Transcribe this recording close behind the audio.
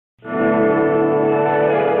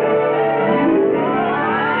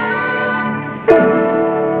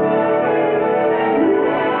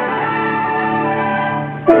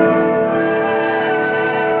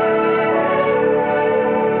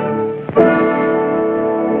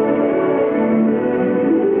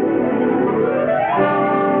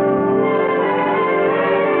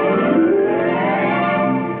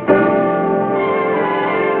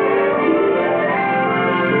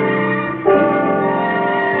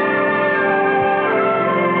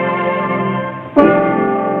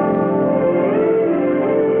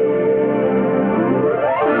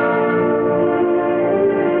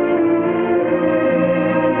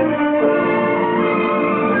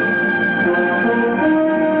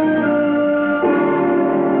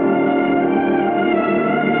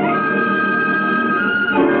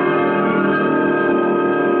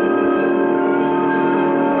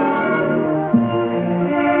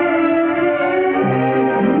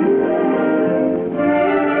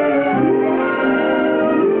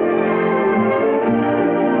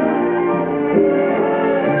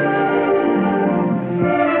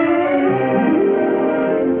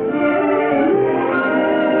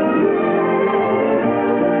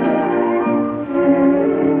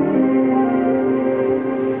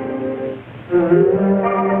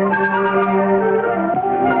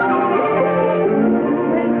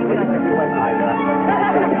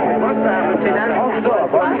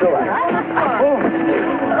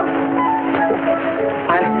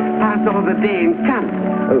the day in Cannes.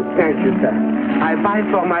 Oh, thank you, sir. I buy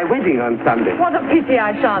for my wedding on Sunday. What a pity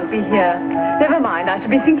I shan't be here. Never mind, I shall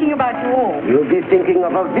be thinking about you all. You'll be thinking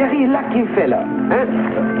of a very lucky fellow, eh?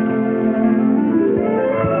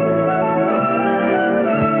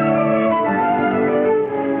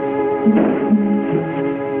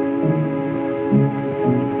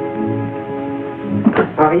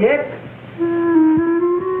 Henriette?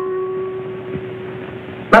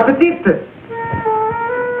 Ma petite?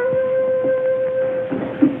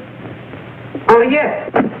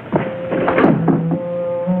 Henriette?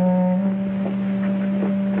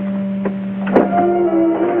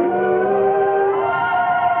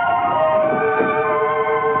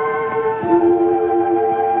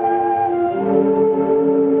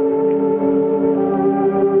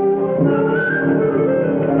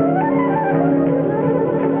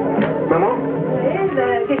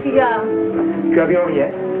 Tu as vu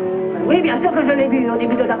Henriette? Oui, bien sûr que je l'ai vu au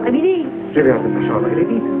début de l'après-midi. Je vais entrer sa chambre, elle est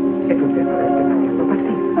vide. Et tout est parti.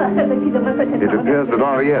 It appears that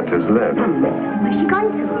Henriette has left. Where's she gone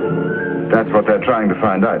to? That's what they're trying to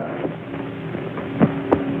find out.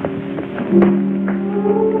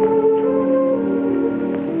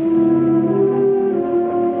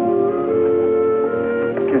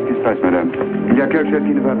 Qu'est-ce qui se passe, madame? Il y a quelque chose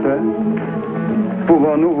qui ne va pas?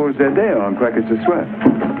 Pouvons-nous vous aider en quoi que ce soit?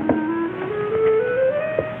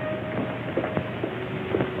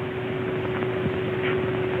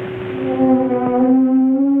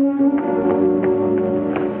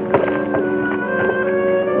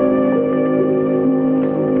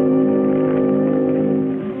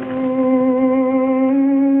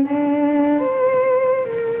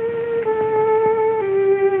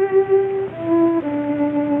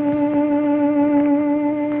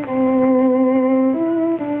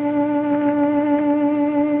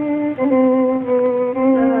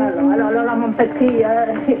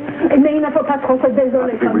 Mais il ne faut pas trop se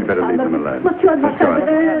désoler. I think we'd better leave them alone. Monsieur Advocate,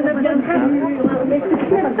 bien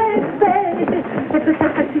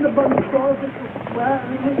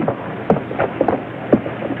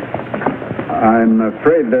I'm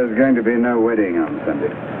afraid there's going to be no wedding on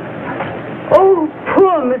Sunday. Oh,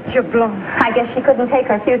 poor Monsieur Blanc. I guess she couldn't take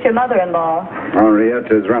her future mother-in-law.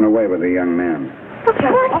 Henriette has run away with a young man.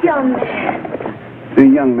 What young man? The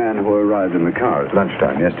young man who arrived in the car at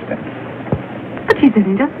lunchtime yesterday. But she's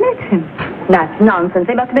only just met him. That's nonsense.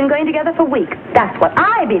 They must have been going together for weeks. That's what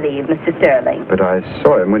I believe, Mr. Sterling. But I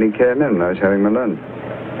saw him when he came in when I was having my lunch.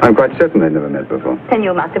 I'm quite certain they'd never met before. Then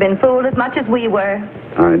you must have been fooled as much as we were.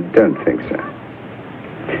 I don't think so.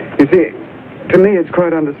 You see, to me it's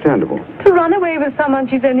quite understandable. To run away with someone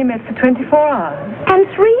she's only met for 24 hours. And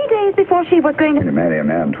 3 days before she was going To marry a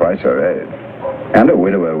man twice her age. And a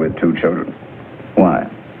widower with 2 children. Why?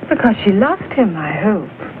 Because she loved him, I hope.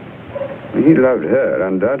 He loved her,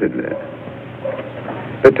 undoubtedly.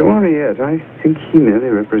 But to Henriette, I think he merely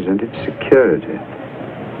represented security.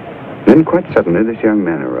 Then quite suddenly, this young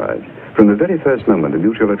man arrived. From the very first moment, the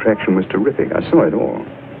mutual attraction was terrific. I saw it all.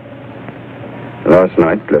 Last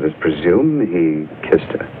night, let us presume, he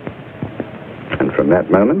kissed her. And from that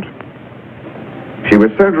moment, she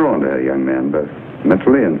was so drawn to her young man, both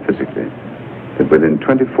mentally and physically, that within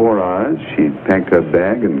 24 hours, she'd packed her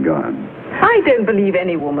bag and gone. I don't believe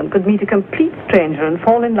any woman could meet a complete stranger and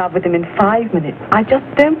fall in love with him in 5 minutes. I just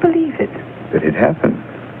don't believe it. But it happened.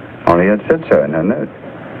 Henriette said so in her note.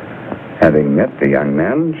 Having met the young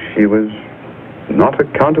man, she was not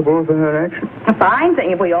accountable for her action. A fine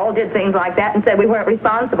thing if we all did things like that and said we weren't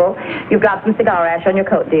responsible. You've got some cigar ash on your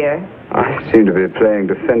coat, dear. I seem to be playing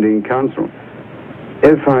defending counsel.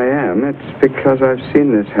 If I am, it's because I've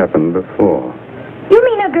seen this happen before. You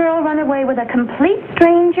mean a girl run away with a complete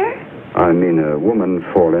stranger? I mean a woman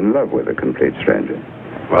fall in love with a complete stranger.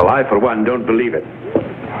 Well, I, for one, don't believe it.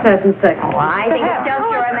 Certain sex. Oh, I think it's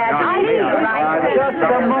just your imagination, right? Just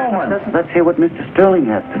a moment. Let's hear what Mr. Sterling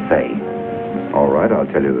has to say. All right, I'll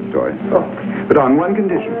tell you the story. Oh. But on one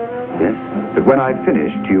condition. Yes? That when I've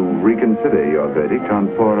finished, you reconsider your verdict on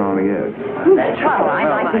poor Henriette. Well, I'd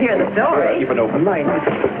like to hear the story. Keep an open mind.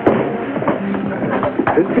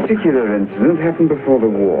 This particular incident happened before the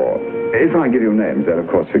war. If I give you names, they're of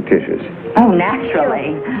course fictitious. Oh,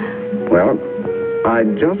 naturally. Well, I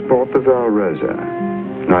just bought the Valrosa.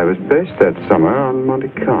 And I was based that summer on Monte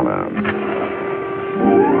Carlo.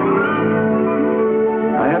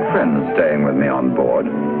 I had friends staying with me on board.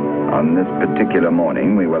 On this particular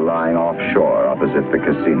morning, we were lying offshore opposite the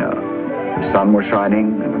casino. The sun was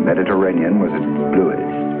shining, and the Mediterranean was at its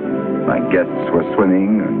bluest. My guests were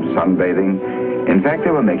swimming and sunbathing. In fact,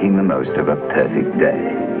 they were making the most of a perfect day.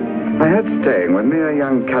 I had staying with me a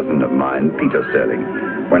young cousin of mine, Peter Sterling.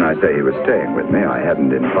 When I say he was staying with me, I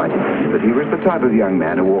hadn't invited him, but he was the type of young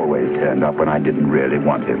man who always turned up when I didn't really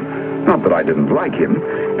want him. Not that I didn't like him,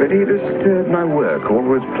 but he disturbed my work,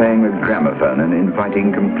 always playing a gramophone and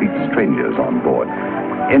inviting complete strangers on board.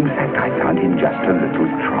 In fact, I found him just a little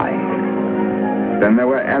trying. Then there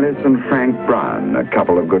were Alice and Frank Brown, a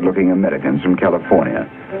couple of good-looking Americans from California.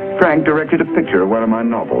 Frank directed a picture of one of my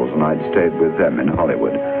novels, and I'd stayed with them in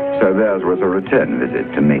Hollywood, so theirs was a return visit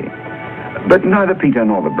to me. But neither Peter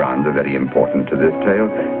nor the Browns are very important to this tale.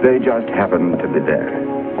 They just happened to be there.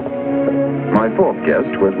 My fourth guest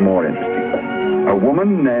was more interesting. A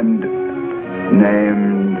woman named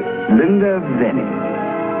Linda Venning.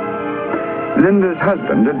 Linda's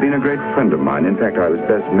husband had been a great friend of mine. In fact, I was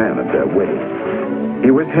best man at their wedding. He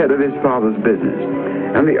was head of his father's business,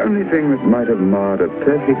 and the only thing that might have marred a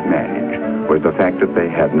perfect marriage was the fact that they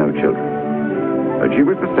had no children. But she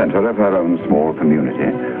was the center of her own small community,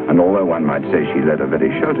 and although one might say she led a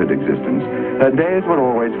very sheltered existence, her days were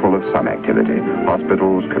always full of some activity: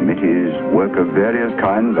 hospitals, committees, work of various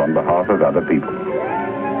kinds on behalf of other people.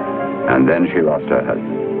 And then she lost her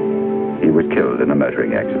husband. He was killed in a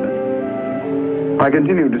motoring accident. I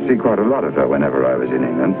continued to see quite a lot of her whenever I was in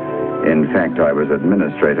England. In fact, I was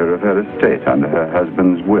administrator of her estate under her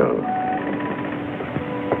husband's will.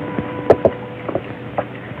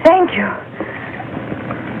 Thank you.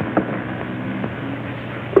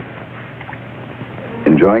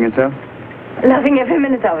 Enjoying yourself? Loving every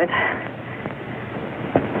minute of it.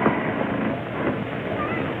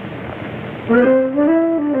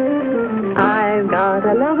 I've got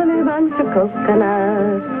a lovely bunch of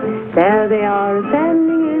coconuts. There they are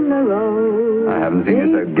standing in a row. I haven't seen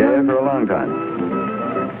you so gay for a long time.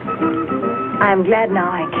 I'm glad now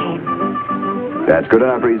I came. That's good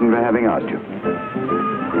enough reason for having asked you.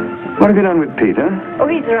 What have you done with Peter? Oh,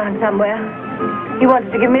 he's around somewhere. He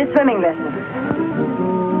wanted to give me a swimming lesson.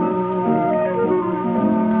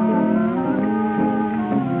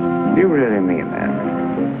 You really mean that?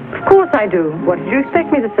 Of course I do. What did you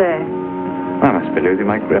expect me to say? I must be losing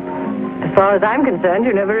my grip. As far as I'm concerned,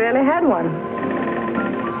 you never really had one.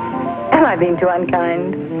 Am I being too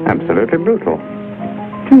unkind? Absolutely brutal.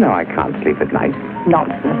 Do you know I can't sleep at night?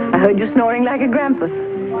 Nonsense. I heard you snoring like a grampus.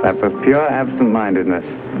 That was pure absent-mindedness.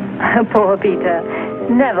 Poor Peter.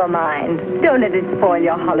 Never mind. Don't let it spoil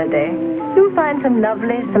your holiday. You'll find some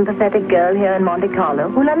lovely, sympathetic girl here in Monte Carlo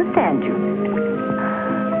who'll understand you.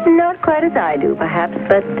 Not quite as I do, perhaps,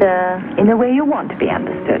 but in a way you want to be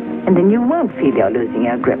understood. And then you won't feel you're losing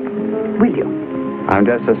your grip, will you? I'm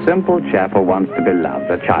just a simple chap who wants to be loved.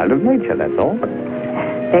 A child of nature, that's all.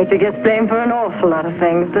 Nature gets blamed for an awful lot of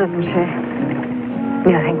things, doesn't she?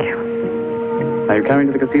 No, thank you. Are you coming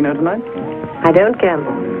to the casino tonight? I don't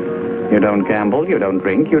gamble. You don't gamble, you don't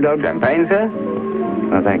drink, you don't... Champagne, sir?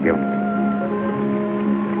 No, thank you.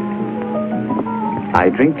 I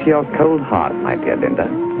drink to your cold heart, my dear Linda.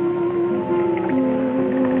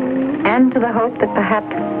 And to the hope that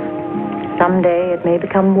perhaps someday it may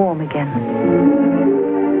become warm again.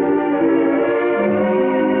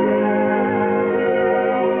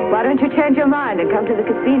 Why don't you change your mind and come to the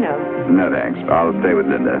casino? No, thanks. I'll stay with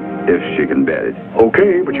Linda, if she can bear it.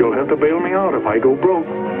 Okay, but you'll have to bail me out if I go broke.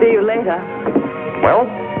 See you later. Well,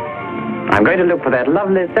 I'm going to look for that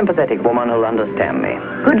lovely, sympathetic woman who'll understand me.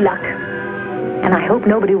 Good luck. And I hope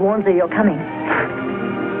nobody warns her you're coming.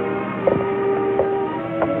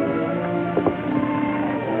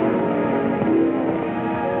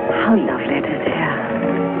 How lovely it is here.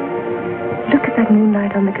 Look at that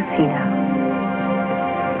moonlight on the casino.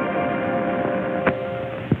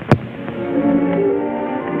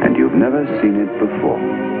 And you've never seen it before.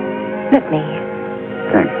 Let me.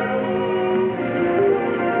 Thanks.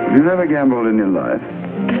 You never gambled in your life?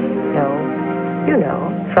 No. You know,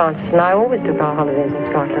 Francis and I always took our holidays in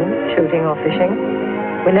Scotland, shooting or fishing.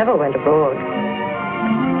 We never went abroad.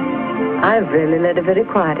 I've really led a very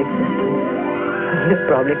quiet existence. You'd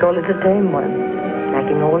probably call it a tame one,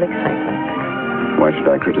 lacking all excitement. Why should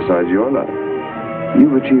I criticize your life?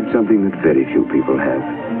 You've achieved something that very few people have.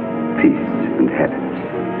 Peace and happiness.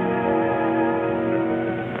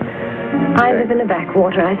 I live in a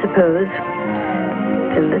backwater, I suppose.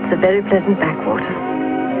 Still, it's a very pleasant backwater.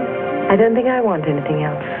 I don't think I want anything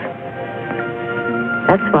else.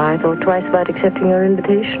 That's why I thought twice about accepting your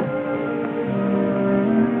invitation.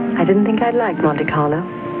 I didn't think I'd like Monte Carlo.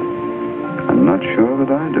 I'm not sure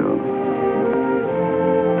that I do.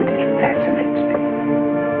 But it fascinates me.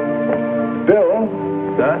 Bill?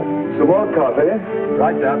 Sir? Some more coffee?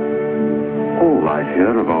 Right, sir. All life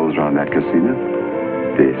here revolves around that casino.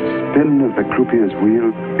 The spin of the croupier's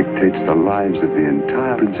wheel dictates the lives of the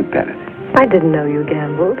entire principality. I didn't know you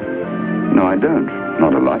gambled. No, I don't.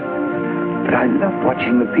 Not a lot. But I love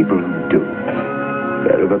watching the people who do.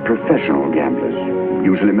 They're the professional gamblers,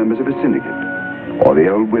 usually members of a syndicate. Or the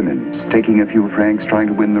old women staking a few francs trying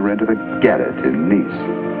to win the rent of a garret in Nice.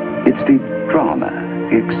 It's the drama,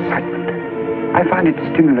 the excitement. I find it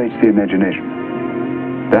stimulates the imagination.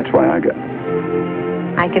 That's why I go.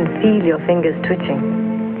 I can feel your fingers twitching.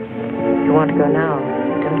 You want to go now,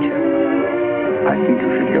 don't you? I think you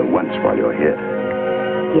should go once while you're here.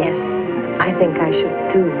 Yes, I think I should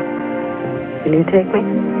too. Will you take me?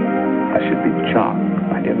 I should be charmed,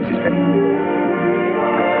 my dear Mrs. Fenning.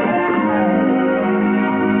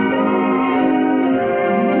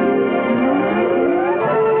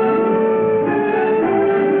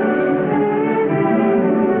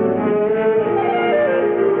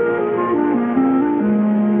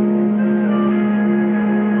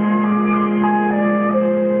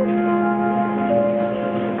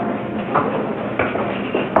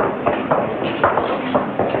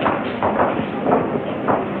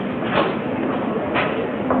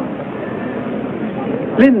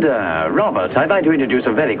 Linda, Robert, I'd like to introduce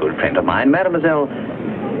a very good friend of mine, Mademoiselle...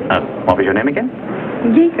 what was your name again?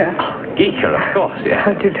 Geeker. Oh, Geeker, of course, yeah.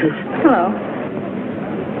 How do you do? Hello.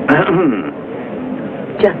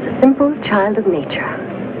 Just a simple child of nature.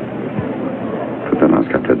 For the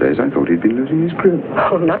last couple of days, I thought he'd been losing his grip.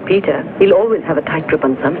 Oh, not Peter. He'll always have a tight grip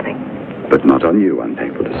on something. But not on you, I'm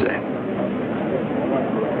thankful to say.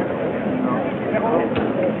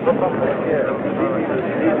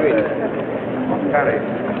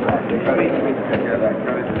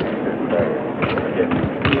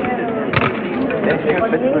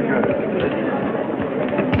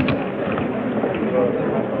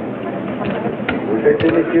 Vous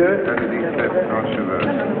fêtez, messieurs?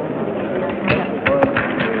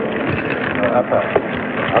 À part,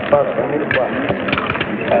 1000 fois.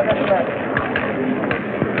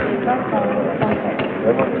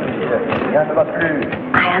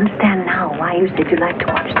 I understand now why you said you like to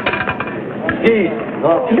watch them.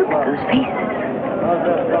 Look at those faces.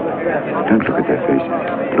 Don't look at their faces.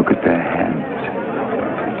 Look at their hands.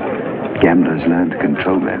 Gamblers learn to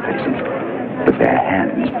control their faces, but their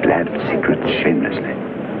hands blab secrets shamelessly.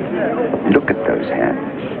 Look at those hands,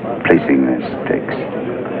 placing their stakes.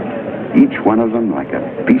 Each one of them like a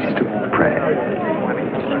beast of prey.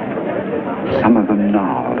 Some of them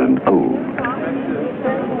gnarled and old.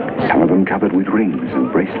 Some of them covered with rings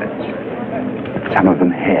and bracelets. Some of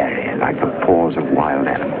them hairy, like the paws of wild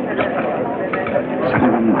animals. Some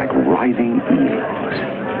of them like writhing eels.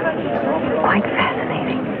 Quite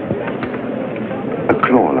fascinating. A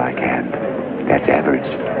claw-like hand, that's avarice.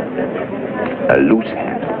 A loose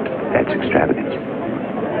hand, that's extravagance.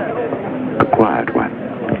 A quiet one,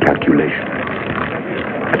 calculation.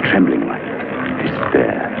 A trembling one,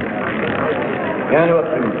 despair.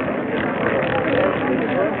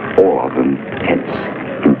 All of them tense,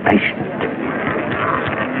 impatient.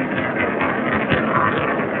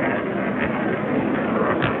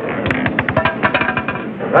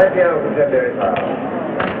 Très bien, vous avez ça.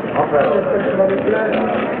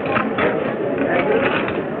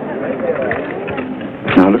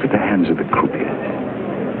 Now look at the hands of the croupiers.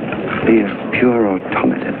 They are pure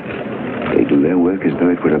automaton. They do their work as though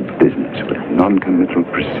it were a business with non-committal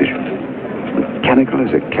precision. Mechanical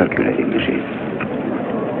as a calculating machine.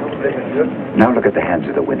 Now look at the hands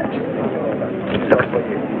of the winners. Look at them,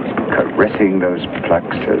 caressing those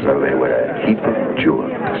plucks as though they were a heap of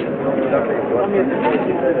jewels.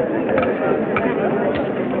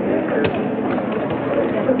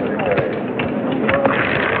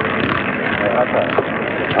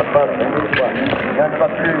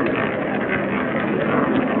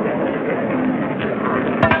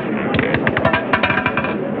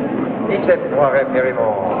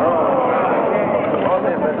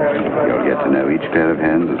 You'll get to know each pair of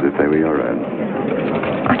hands as if they were your own.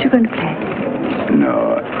 Aren't you going to play?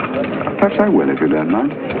 No. Perhaps I will, if you don't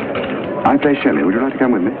mind. I play Shelley. Would you like to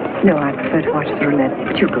come with me? No, I prefer to watch the roulette.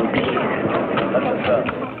 But you go, please.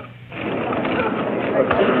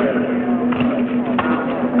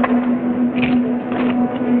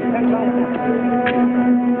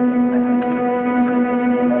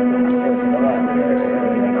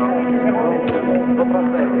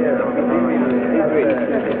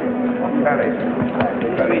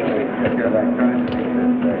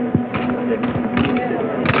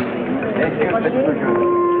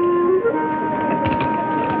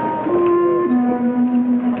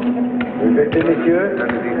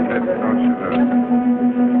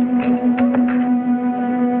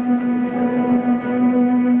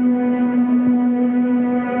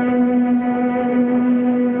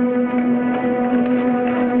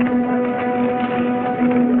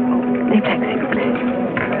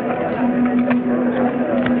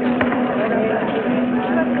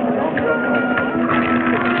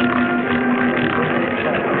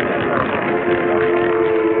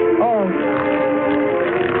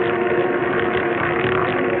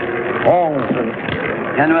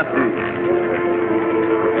 Rien ne va plus.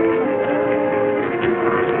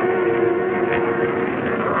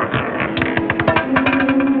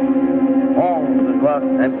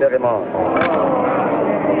 Impérément.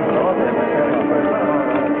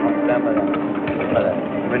 Voilà.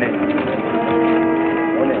 Venez.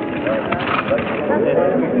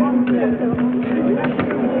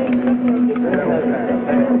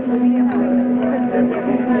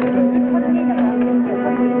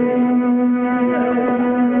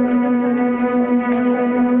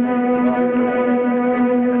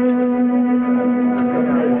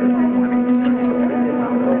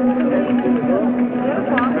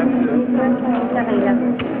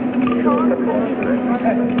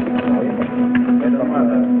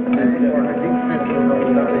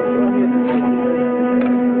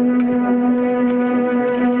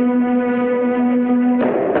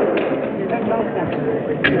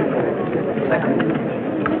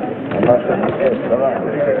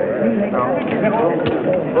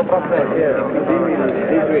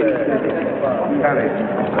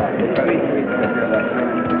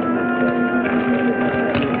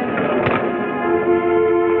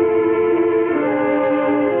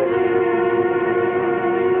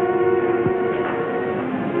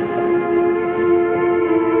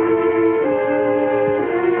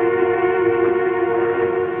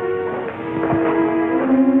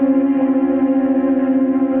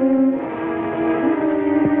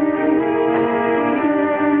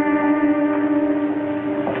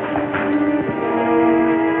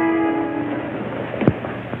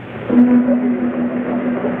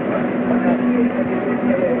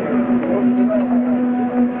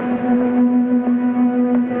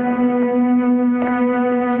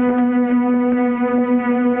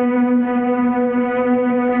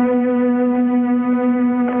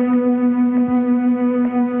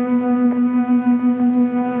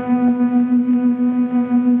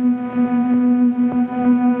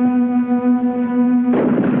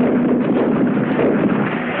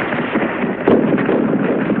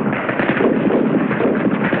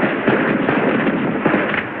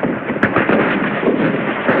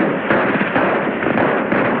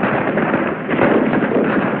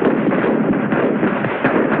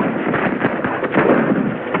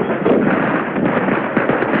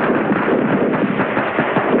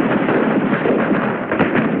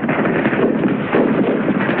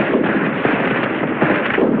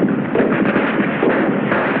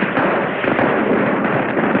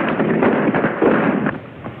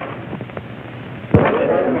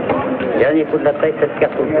 Dernier coup de la presse, cette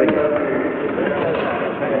carte au poignet.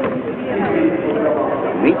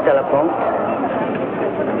 8 à la pompe,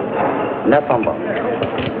 9 en banque.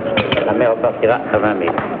 La mer repartira à 20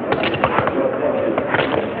 000.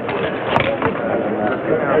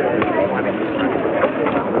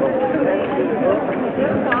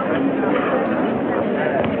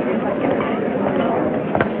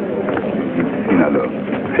 Finalo.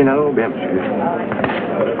 Finalo, bien sûr.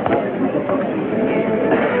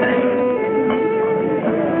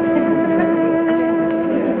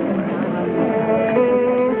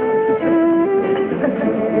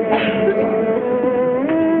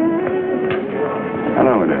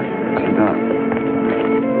 Hello there. Sit down.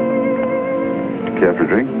 Care for a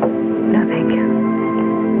drink? No, thank you.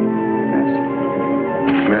 Yes.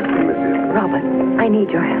 Merci, monsieur. Robert, I need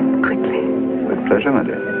your help, quickly. With pleasure, my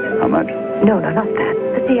dear. How much? No, not that.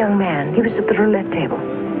 It's a young man. He was at the roulette table.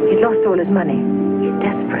 He's lost all his money. He's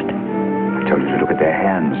desperate. I told you to look at their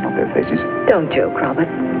hands, not their faces. Don't joke, Robert.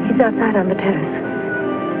 He's outside on the terrace.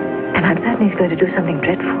 And I'm certain he's going to do something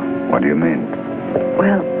dreadful. What do you mean?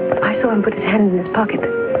 Well, I saw him put his hand in his pocket.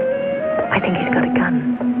 I think he's got a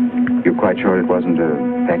gun. You're quite sure it wasn't a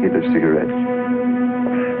packet of cigarettes?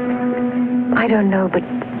 I don't know, but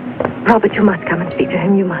Robert, you must come and speak to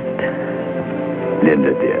him. You must.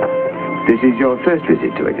 Linda, dear, this is your first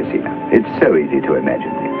visit to a casino. It's so easy to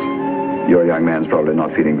imagine things. Your young man's probably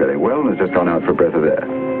not feeling very well and has just gone out for a breath of air.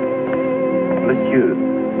 Monsieur,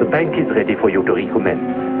 the bank is ready for you to recommence.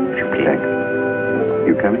 Bank?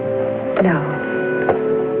 You coming? No.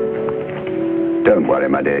 Don't worry,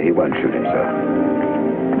 my dear. He won't shoot himself.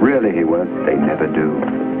 Really, he won't. They never do.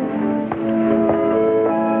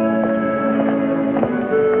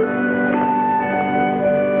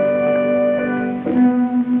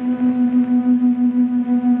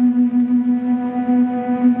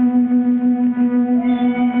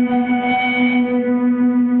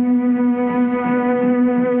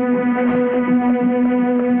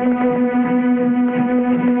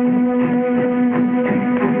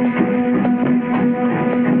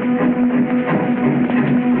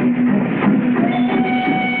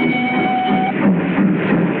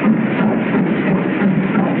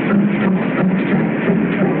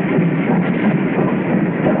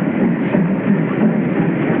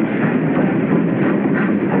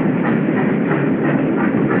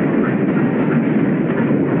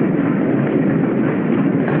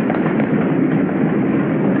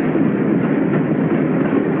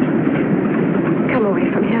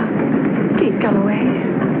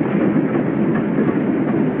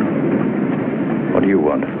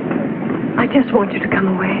 I just want you to come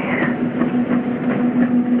away.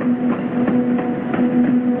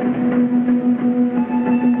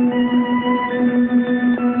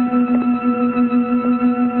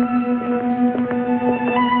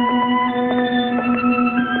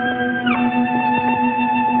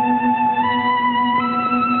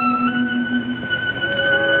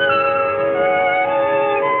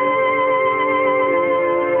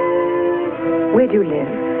 Where do you live?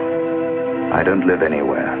 I don't live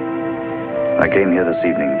anywhere. I came here this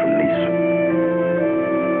evening from Nice.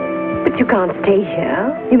 But you can't stay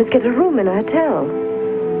here. You must get a room in a hotel.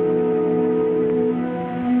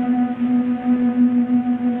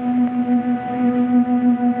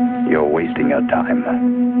 You're wasting your time.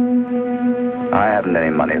 I haven't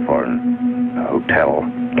any money for a hotel.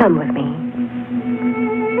 Come with me.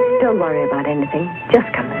 Don't worry about anything.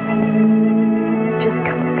 Just come with me. Just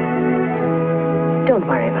come with me. Don't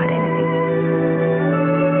worry about anything.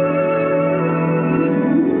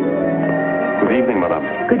 Good evening, madame.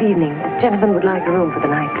 Good evening. This gentleman would like a room for the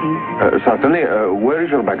night, please. Certainly. Where is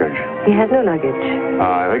your baggage? He has no luggage.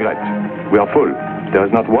 I regret. We are full. There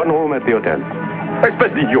is not one room at the hotel.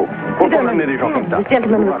 Espèce d'idiot. Pourquoi emmener des gens comme ça? This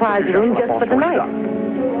gentleman requires a room just for the night.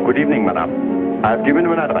 Good evening, madame. I have given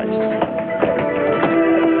you an address.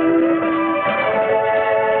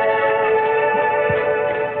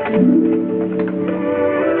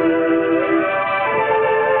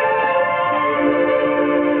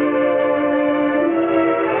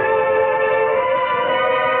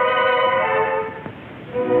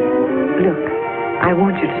 I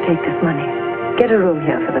want you to take this money. Get a room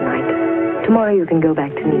here for the night. Tomorrow you can go back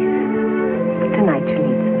to Nice. But tonight you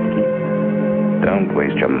need some sleep. Don't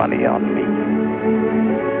waste your money on me.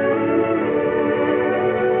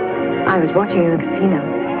 I was watching you in the casino.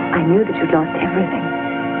 I knew that you'd lost everything.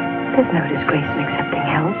 There's no disgrace in accepting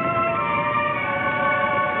help.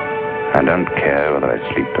 I don't care whether I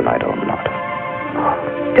sleep tonight or not. Oh,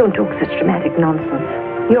 don't talk such dramatic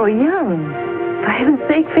nonsense. You're young. For heaven's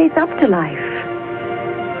sake, face up to life.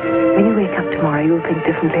 When you wake up tomorrow, you'll think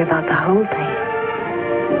differently about the whole thing.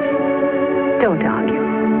 Don't argue,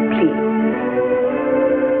 please.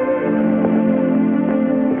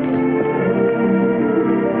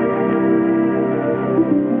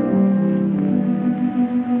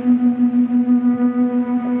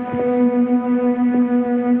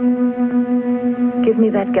 Give me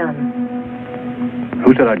that gun.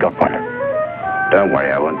 Who said I got one? Don't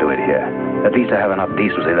worry, I won't do it here. At least I have enough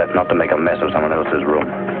decency left not to make a mess of someone else's room.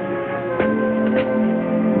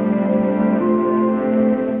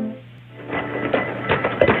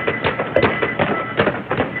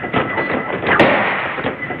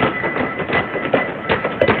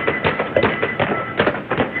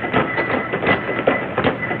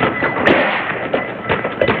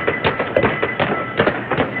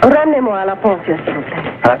 Ramenez-moi à la pension, s'il vous plaît.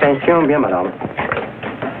 Attention, bien, madame.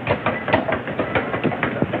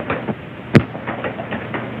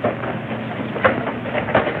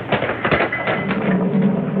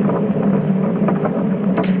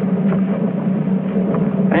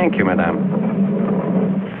 Thank you, madame.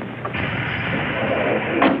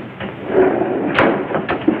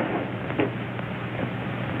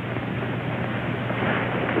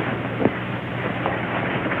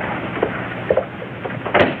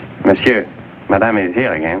 Monsieur, madame is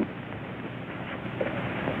here again.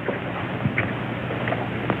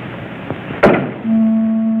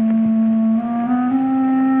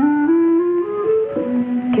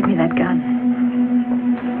 Give me that gun.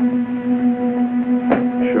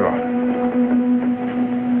 Sure.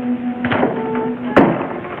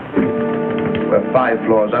 We're 5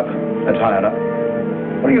 floors up. That's high enough.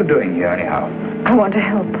 What are you doing here, anyhow? I want to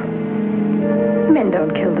help. Men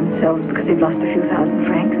don't kill themselves because they've lost a few thousand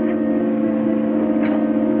francs.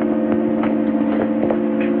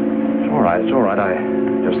 It's all right. I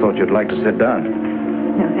just thought you'd like to sit down.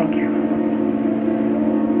 No, thank you.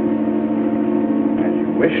 As you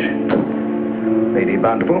wish. Lady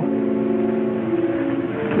Bountiful.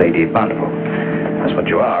 Lady Bountiful. That's what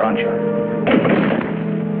you are, aren't you?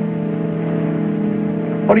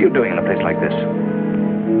 What are you doing in a place like this?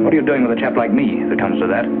 What are you doing with a chap like me, if it comes to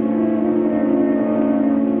that?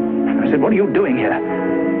 I said, what are you doing here?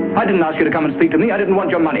 I didn't ask you to come and speak to me. I didn't want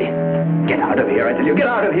your money. Get out of here, I tell you. Get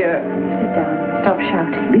out of here. Sit down. Stop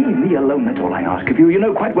shouting. Leave me alone, that's all I ask of you. You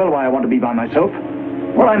know quite well why I want to be by myself.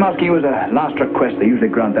 What I'm asking you is a last request. They usually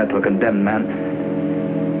grant that to a condemned man.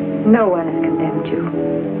 No one has condemned you.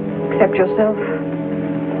 Except yourself.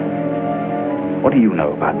 What do you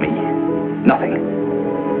know about me? Nothing.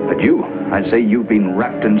 But you, I'd say you've been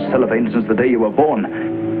wrapped in cellophane since the day you were born.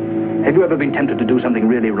 Have you ever been tempted to do something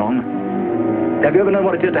really wrong? Have you ever known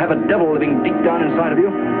what it is to have a devil living deep down inside of you?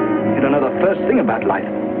 You don't know the first thing about life.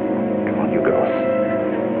 Come on, you girls.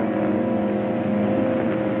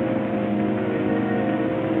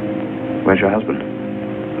 Where's your husband?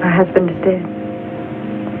 My husband is dead.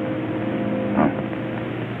 Oh.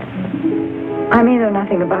 I may know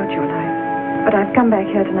nothing about your life, but I've come back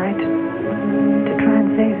here tonight to try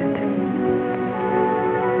and save it.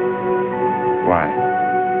 Why?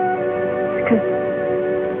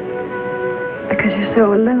 Because you're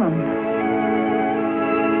so alone.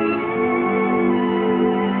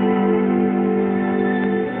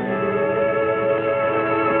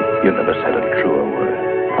 You never said a truer word.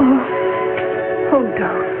 Oh,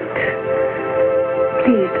 don't.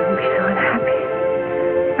 Please don't be so unhappy.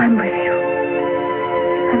 I'm with you.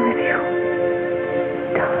 I'm with you.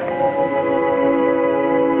 Todd.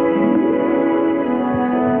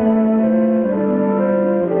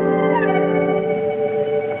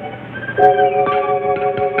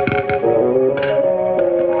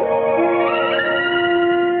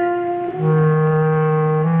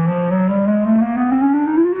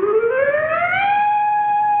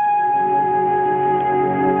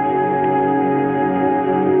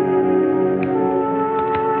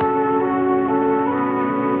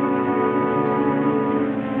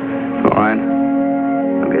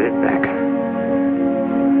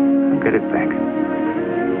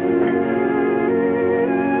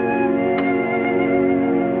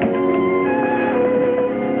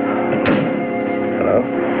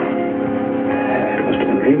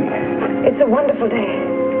 It's a wonderful day.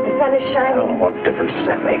 The sun is shining. Oh, what difference does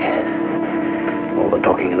that make? All the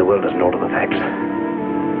talking in the world doesn't alter the facts.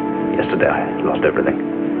 Yesterday I lost everything.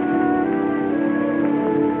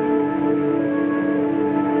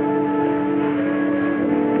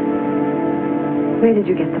 Where did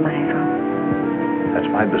you get the money from? That's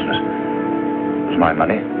my business. It's my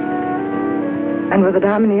money. And were the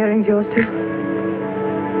diamond earrings yours too?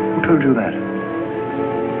 Who told you that?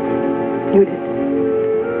 You did.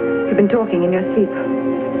 You've been talking in your sleep.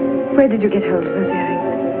 Where did you get hold of those earrings?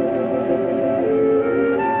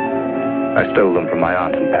 I stole them from my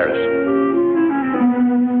aunt in Paris.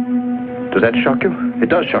 Does that shock you? It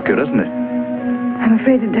does shock you, doesn't it? I'm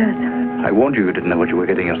afraid it does. I warned you didn't know what you were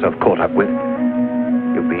getting yourself caught up with.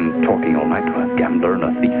 You've been talking all night to a gambler and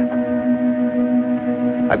a thief.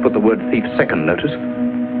 I put the word thief second, notice.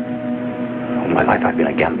 All my life I've been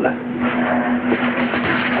a gambler.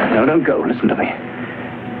 No, don't go. Listen to me.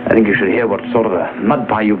 I think you should hear what sort of a mud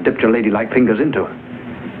pie you've dipped your ladylike fingers into.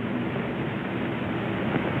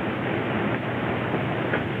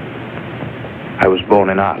 I was born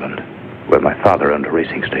in Ireland, where my father owned a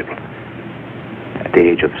racing stable. At the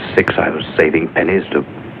age of 6, I was saving pennies to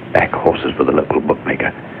back horses for the local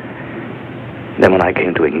bookmaker. Then when I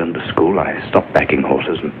came to England to school, I stopped backing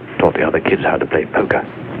horses and taught the other kids how to play poker.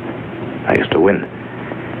 I used to win.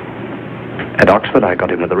 At Oxford, I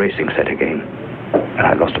got in with the racing set again, and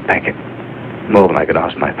I lost a packet. More than I could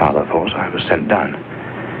ask my father for, so I was sent down.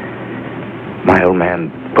 My old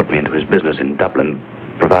man put me into his business in Dublin,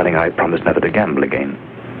 providing I promised never to gamble again.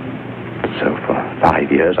 So for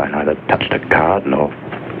 5 years, I neither touched a card nor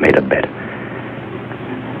made a bet.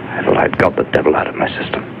 I thought I'd got the devil out of my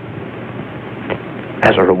system.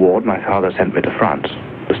 As a reward, my father sent me to France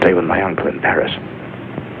to stay with my uncle in Paris.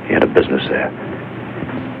 He had a business there.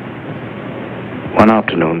 One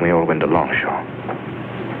afternoon, we all went to Longshore.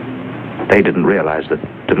 They didn't realize that,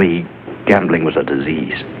 to me, gambling was a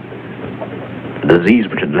disease. A disease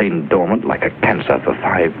which had lain dormant like a cancer for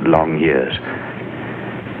 5 long years.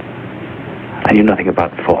 I knew nothing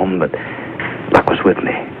about form, but luck was with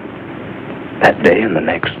me. That day and the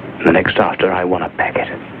next after, I won a packet.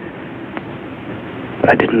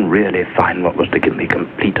 But I didn't really find what was to give me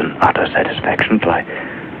complete and utter satisfaction till I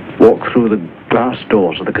walked through the glass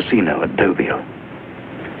doors of the casino at Deauville.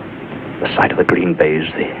 The sight of the green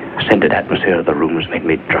baize, the scented atmosphere of the rooms made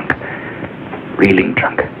me drunk. Reeling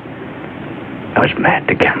drunk. I was mad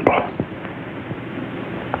to gamble.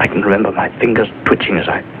 I can remember my fingers twitching as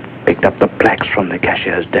I picked up the plaques from the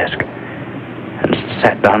cashier's desk and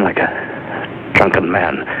sat down like a drunken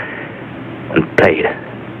man and played.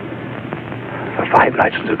 For 5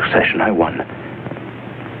 nights in succession, I won.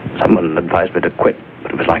 Someone advised me to quit,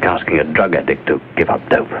 but it was like asking a drug addict to give up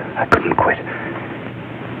dope. I couldn't quit.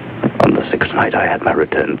 On the 6th night, I had my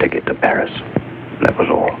return ticket to Paris. That was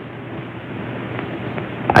all.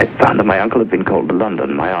 I found that my uncle had been called to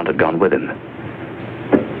London. My aunt had gone with him.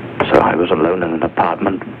 So I was alone in an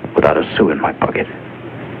apartment without a sou in my pocket.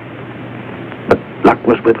 But luck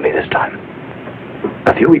was with me this time.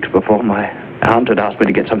 A few weeks before, my aunt had asked me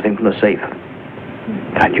to get something from the safe.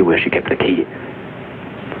 I knew where she kept the key.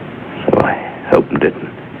 So I opened it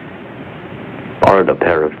and borrowed a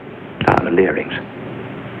pair of diamond earrings.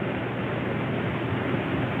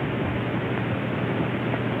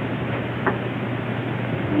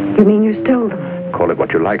 You mean you stole them? Call it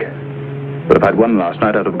what you like. But if I'd won last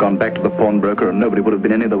night, I'd have gone back to the pawnbroker and nobody would have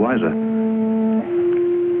been any the wiser.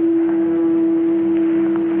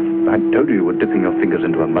 I told you were dipping your fingers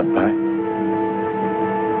into a mud pie.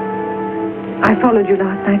 I followed you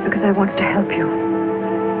last night because I wanted to help you.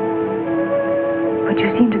 But you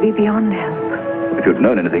seem to be beyond help. If you'd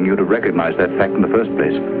known anything, you'd have recognized that fact in the first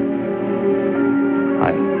place.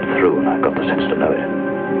 I'm through and I've got the sense to know it.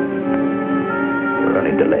 You're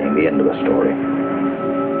only delaying the end of the story.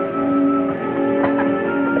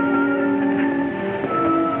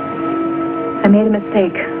 I made a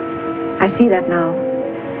mistake. I see that now.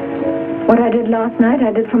 What I did last night,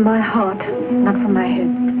 I did from my heart, not from my head.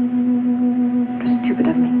 It was stupid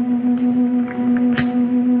of me.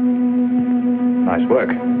 Nice work.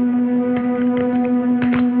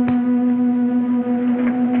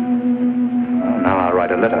 Well, now I'll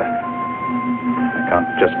write a letter. I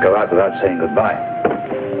can't just go out without saying goodbye.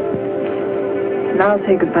 And I'll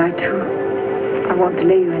say goodbye, too. I won't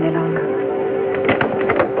delay you any longer.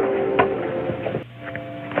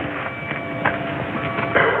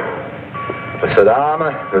 Messieurs,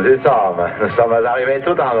 dames, nous y sommes. Nous sommes arrivés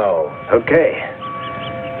tout en haut. Okay.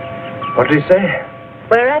 What did he say?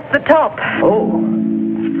 We're at the top. Oh.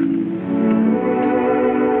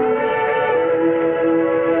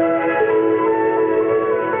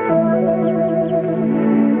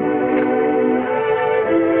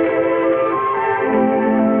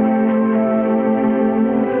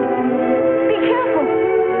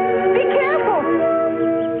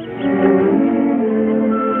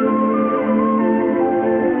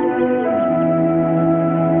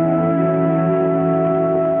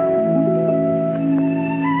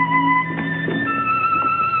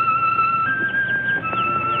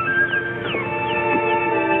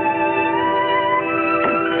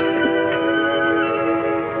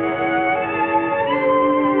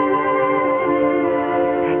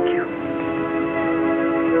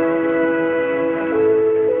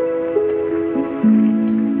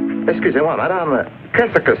 Excusez-moi, madame,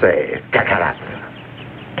 qu'est-ce que c'est, cacanate?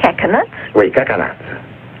 Cacanut? Oui, cacanate.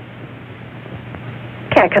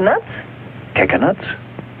 Cacanut? Cacanuts?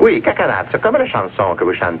 Oui, cacanate, c'est comme la chanson que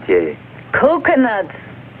vous chantiez. Coconut.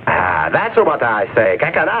 Ah, that's what I say,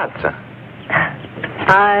 cacanate.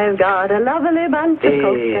 I've got a lovely bunch of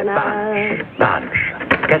coconuts. Bunch.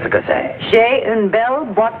 Qu'est-ce que c'est? J'ai une belle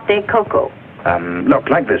boîte de coco. Look,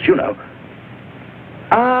 like this, you know.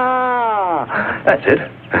 Ah, That's it.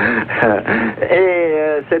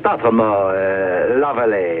 Et cet autre mot,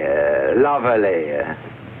 lovely, lovely.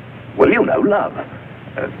 Well, you know, love.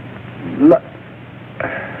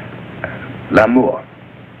 L'amour.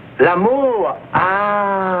 L'amour.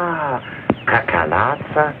 Ah,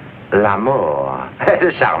 cacanate, l'amour.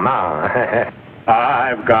 Charmant.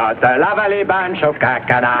 I've got a lovely bunch of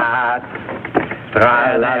coconuts.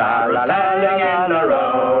 Tra-la-la-la-la-ling in a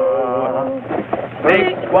row.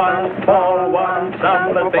 Big one, small one,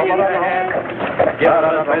 some as big as your head. Give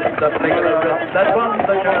a twist, a flick of the wrist, that's what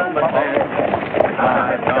the German said.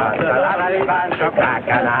 I've got a lovely bunch of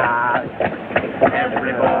coconuts.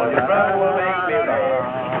 Every ball you throw will make me run.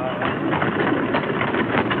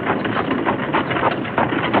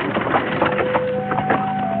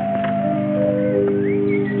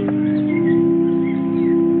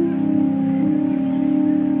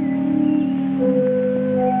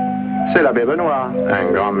 C'est l'abbé Benoît,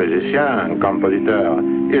 un grand musicien, un compositeur.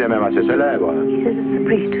 Il est même assez célèbre. He says it's the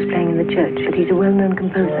priest who's playing in the church, but he's a well-known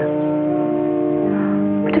composer.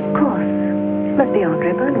 But of course, it must be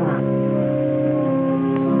André Benoît.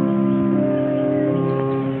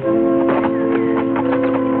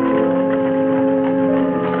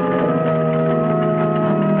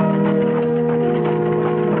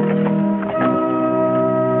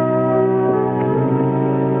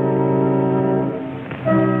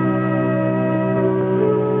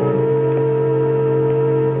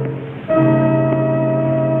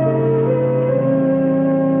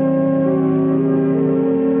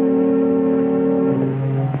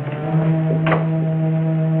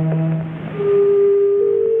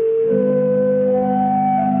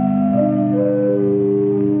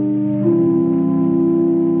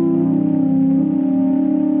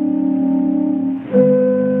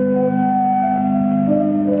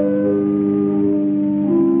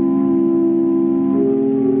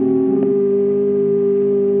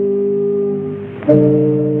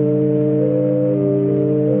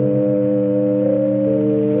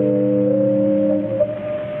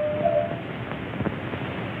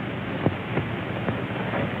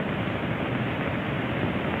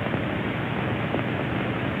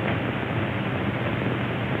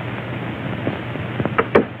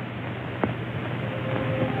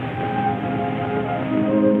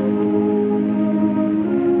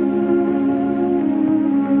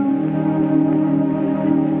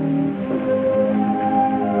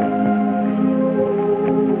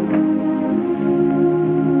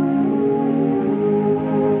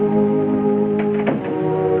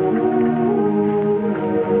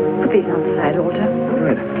 night, Walter. All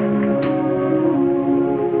right.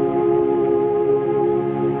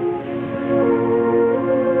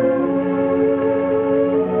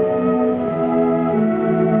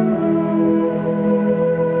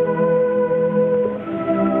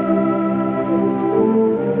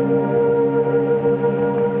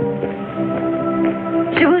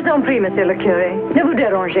 Je vous en prie, monsieur le curé. Ne vous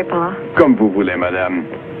dérangez pas. Comme vous voulez, madame.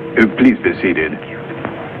 Please be seated.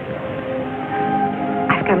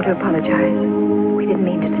 I've come to apologize. We didn't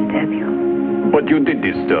mean to disturb you. But you did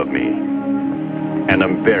disturb me. And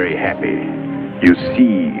I'm very happy. You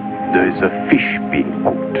see, there is a fish being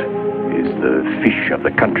cooked. It's the fish of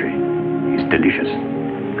the country. It's delicious.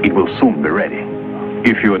 It will soon be ready.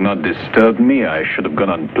 If you had not disturbed me, I should have gone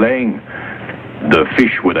on playing. The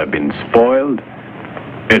fish would have been spoiled.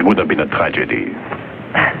 It would have been a tragedy.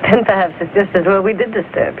 Then perhaps it's just as well we did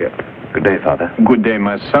disturb you. Good day, Father. Good day,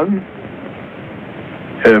 my son.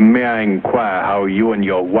 May I inquire how you and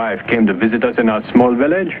your wife came to visit us in our small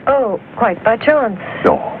village? Oh, quite by chance.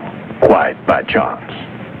 No, quite by chance.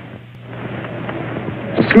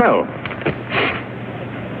 Smell.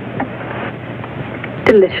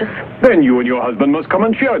 Delicious. Then you and your husband must come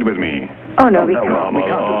and share it with me. Oh, no, we Come can't.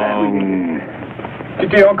 along. Tu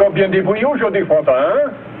t'es encore bien débrouillé aujourd'hui, Frontin,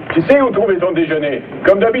 hein? Tu sais où trouver ton déjeuner,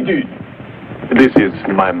 comme d'habitude. This is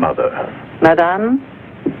my mother. Madame,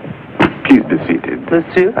 Please be seated.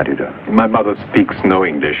 monsieur. How do you do? My mother speaks no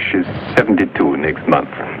English. She's 72 next month.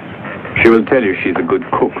 She will tell you she's a good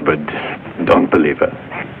cook, but don't believe her.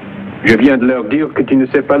 Je viens de leur dire que tu ne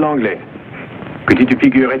sais pas l'anglais. Que tu te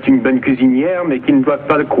figures être une bonne cuisinière, mais qu'ils ne doivent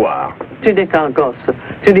pas le croire. Tu n'es qu'un gosse.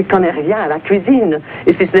 Tu n'y connais rien à la cuisine.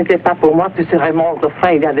 Et si ce n'était pas pour moi, tu serais mort de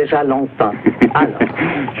faim il y a déjà longtemps. Alors.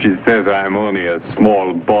 She says I'm only a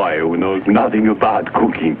small boy who knows nothing about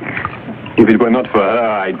cooking. If it were not for her,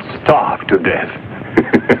 I'd starve to death.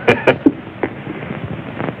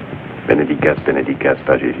 Benedicas, benedicas,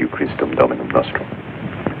 ta Jesu Christum Dominum nostrum.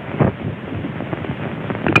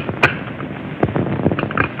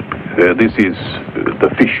 This is the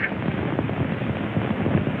fish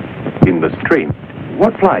in the stream.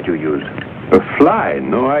 What fly do you use? A fly?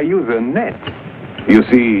 No, I use a net. You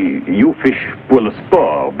see, you fish pull a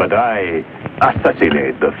spore, but I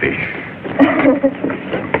assassinate the fish.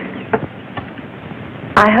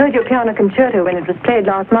 I heard your piano concerto when it was played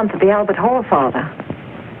last month at the Albert Hall, Father.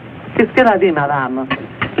 Qu'est-ce qu'elle a dit, madame?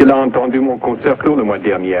 Il a entendu mon concerto le mois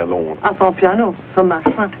dernier à Londres. À son piano, son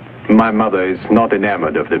machin. My mother is not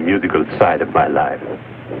enamored of the musical side of my life.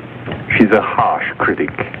 She's a harsh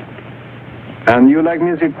critic. And you like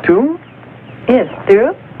music too? Yes, do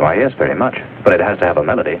you? Why, yes, very much. But it has to have a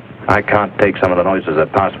melody. I can't take some of the noises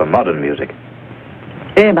that pass for modern music.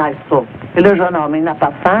 Eh, maestro, et le jeune homme, il n'a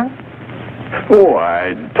pas faim? Oh,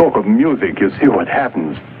 I talk of music, you see what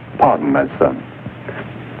happens. Pardon, my son.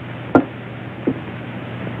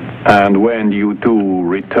 And when do you two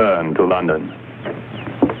return to London?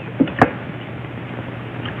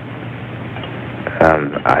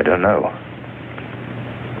 I don't know.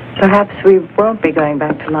 Perhaps we won't be going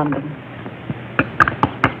back to London.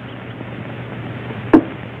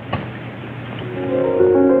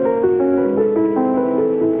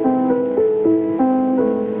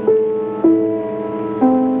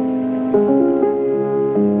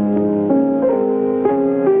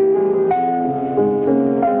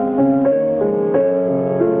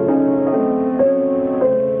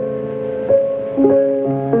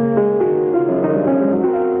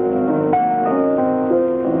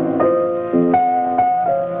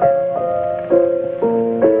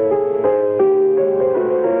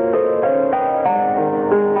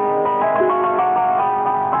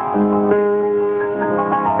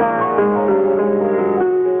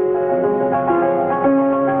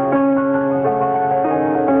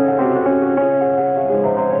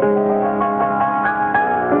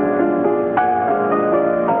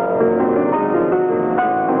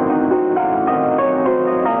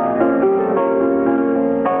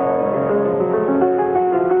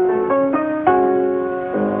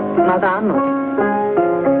 Madame.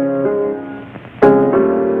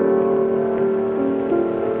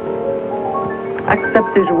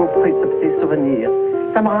 Acceptez, je vous prie, ce petit souvenir.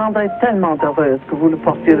 Ça me rendrait tellement heureuse que vous le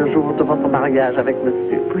portiez le jour de votre mariage avec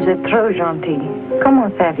monsieur. Vous êtes trop gentil. Comment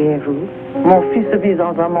saviez-vous? Mon fils vit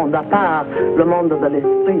dans un monde à part, le monde de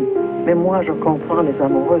l'esprit. Mais moi, je comprends les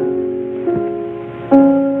amoureux.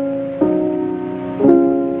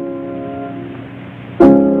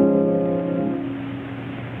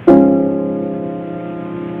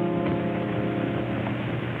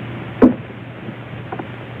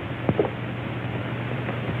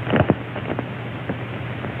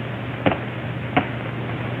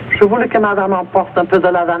 Je voulu que madame emporte un peu de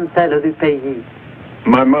la dentelle du pays.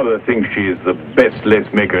 My mother thinks she is the best lace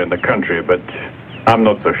maker in the country, but I'm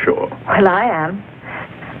not so sure. Well, I am.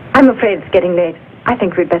 I'm afraid it's getting late. I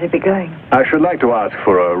think we'd better be going. I should like to ask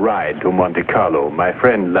for a ride to Monte Carlo. My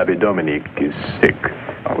friend l'Abbé Dominique is sick.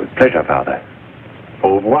 Oh, with pleasure, Father.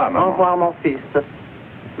 Au revoir, maman. Au revoir, mon fils.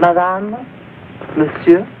 Madame,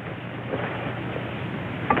 monsieur.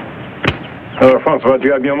 Alors, François,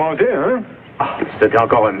 tu as bien mangé, hein? Ah, c'était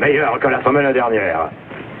encore meilleur que la semaine dernière.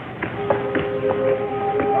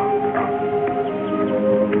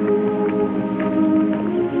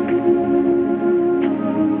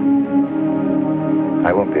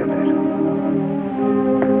 I won't be a minute.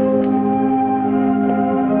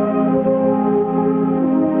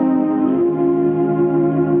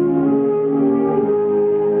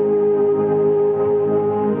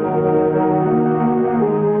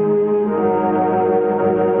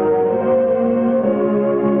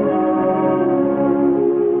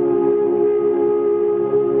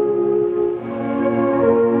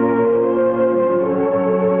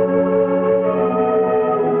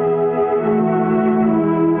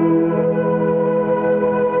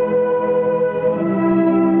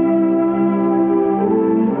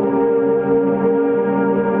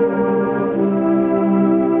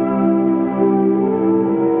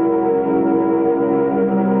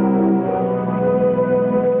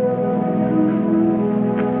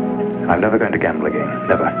 I'm never going to gamble again.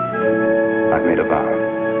 Never. I've made a vow.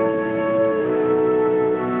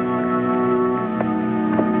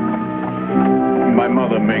 My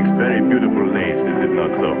mother makes very beautiful lace, is it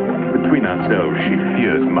not so? Between ourselves, she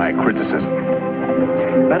fears my criticism.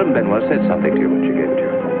 Madame Benoit said something to you when she gave it to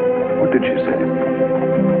you. What did she say?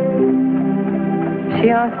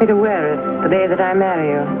 She asked me to wear it the day that I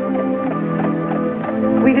marry you.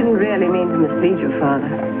 We didn't really mean to mislead you,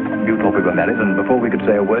 Father. You thought we were married, and before we could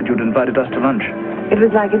say a word, you'd invited us to lunch. It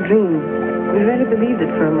was like a dream. We really believed it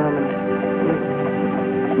for a moment.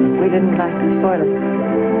 We didn't like to spoil it.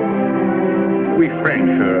 We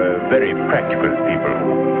French are very practical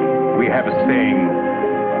people. We have a saying,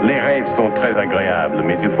 les rêves sont très agréables,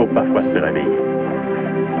 mais il faut parfois se réveiller.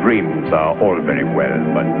 Dreams are all very well,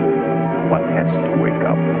 but one has to wake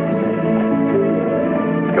up.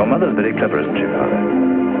 Your mother's very clever, isn't she, Father?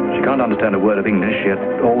 She can't understand a word of English, yet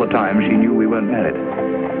all the time she knew we weren't married.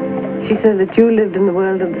 She said that you lived in the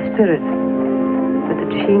world of the spirit, but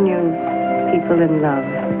that she knew people in love.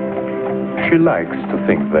 She likes to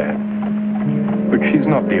think that. But she's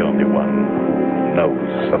not the only one who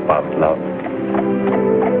knows about love.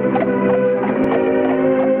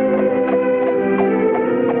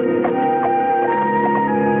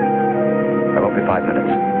 I won't be 5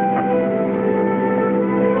 minutes.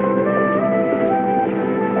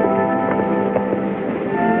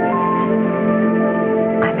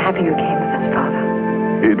 I'm happy you came with us, Father.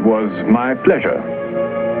 It was my pleasure.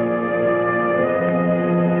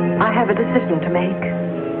 I have a decision to make.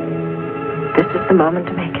 This is the moment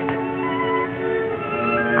to make it.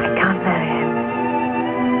 I can't marry him.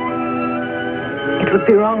 It would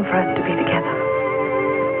be wrong for us to be together.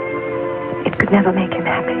 It could never make him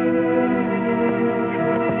happy.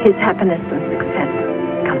 His happiness and success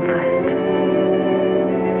come first.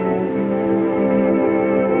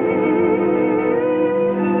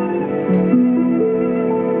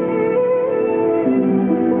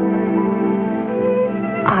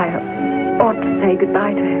 I ought to say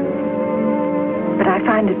goodbye to him. But I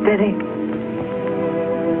find it very,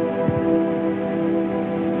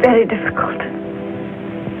 very difficult.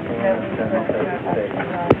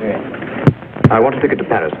 I want a ticket to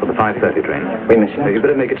Paris for the 5:30 train. Oui, monsieur. You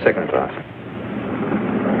better make it second class.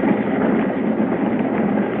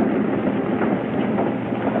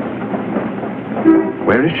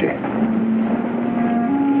 Where is she?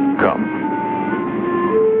 Come.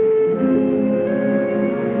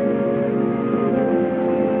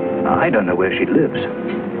 I don't know where she lives.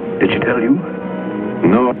 Did she tell you?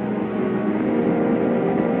 No.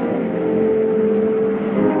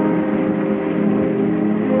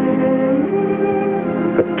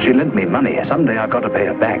 But she lent me money. Someday I've got to pay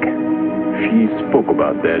her back. She spoke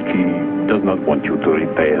about that. She does not want you to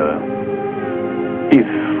repay her. If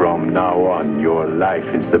from now on your life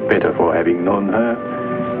is the better for having known her,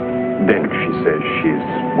 then she says she's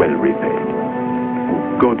well repaid.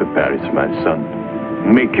 Go to Paris, my son.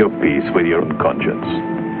 Make your peace with your own conscience.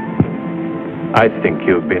 I think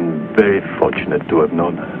you've been very fortunate to have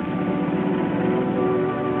known her.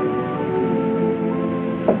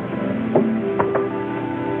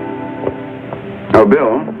 Oh,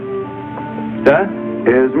 Bill? Sir?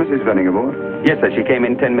 Is Mrs. Venning aboard? Yes, sir. She came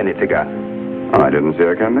in 10 minutes ago. Oh, I didn't see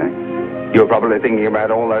her come back. You're probably thinking about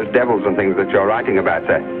all those devils and things that you're writing about,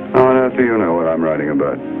 sir. How on earth do you know what I'm writing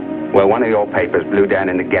about? Well, one of your papers blew down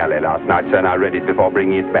in the galley last night, sir, and I read it before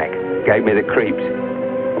bringing it back. Gave me the creeps.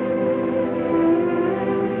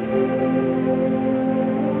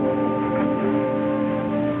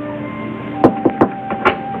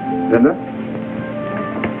 Linda?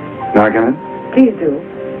 Now I come in? Please do.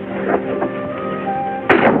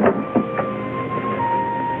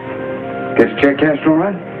 Get your check cashed all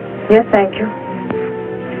right? Yes, thank you.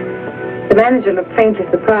 The manager looked faintly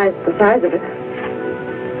surprised at the size of it.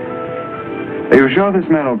 Are you sure this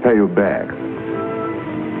man will pay you back?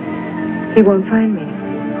 He won't find me,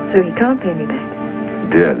 so he can't pay me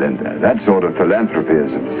back. Dear Linda, that sort of philanthropy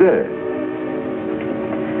is absurd.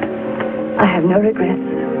 I have no regrets.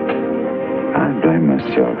 I blame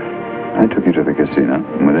myself. I took you to the casino,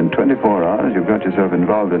 and within 24 hours, you got yourself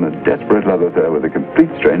involved in a desperate love affair with a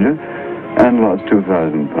complete stranger and lost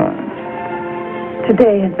 2,000 pounds.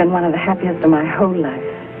 Today has been one of the happiest of my whole life.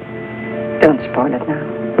 Don't spoil it now.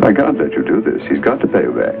 I can't let you do this. He's got to pay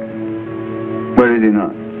you back. Where is he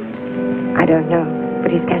now? I don't know,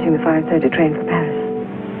 but he's catching the 5:30 train for Paris.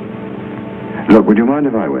 Look, would you mind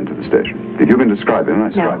if I went to the station? If you can describe him, I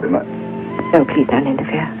describe him. No, please don't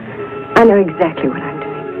interfere. I know exactly what I'm doing.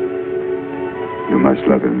 You must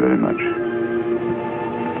love him very much.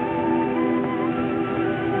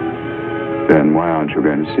 Then why aren't you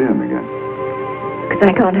going to see him again? Because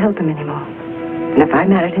I can't help him anymore. And if I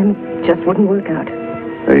married him, it just wouldn't work out.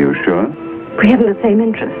 Are you sure? We haven't the same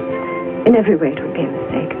interests. In every way, it would be a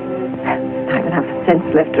mistake. I have enough sense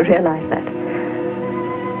left to realize that.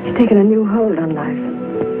 He's taken a new hold on life.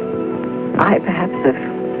 I, perhaps, have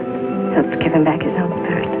helped give him back his own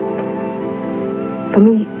spirit. For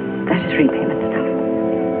me, that is repayment stuff.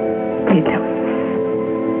 Please don't.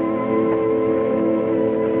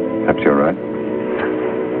 Perhaps you're right.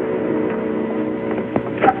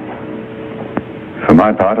 For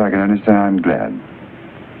my part, I can only say I'm glad.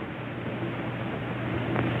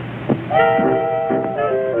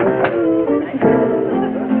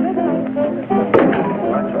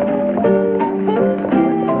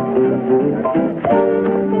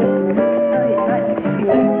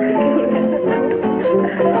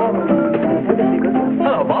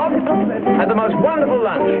 Hello, Bob. Had the most wonderful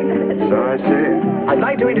lunch. So I see. I'd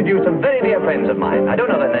like to introduce some very dear friends of mine. I don't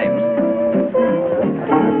know their names.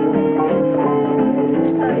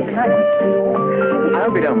 I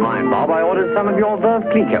hope you don't mind, Bob. I ordered some of your Veuve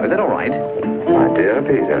Clicquot. Is that all right? My dear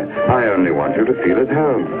Peter, I only want you to feel at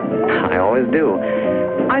home. I always do.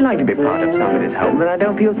 I like to be part of somebody's home, but I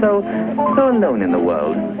don't feel so alone in the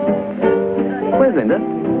world. Where's Linda?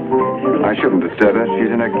 I shouldn't disturb her.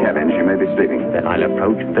 She's in her cabin. She may be sleeping. Then I'll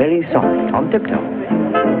approach very softly, on tiptoe.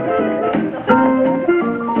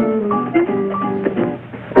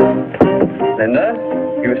 Linda,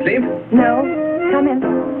 you asleep? No, come in.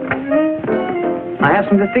 I have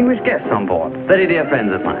some distinguished guests on board. Very dear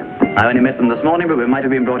friends of mine. I only met them this morning, but we might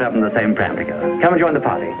have been brought up in the same pram together. Come and join the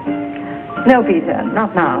party. No, Peter,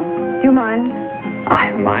 not now. Do you mind?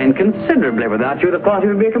 I mind considerably. Without you, the party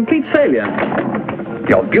would be a complete failure.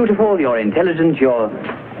 You're beautiful, you're intelligent,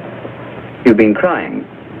 You've been crying.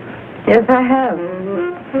 Yes, I have.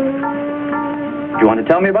 Do you want to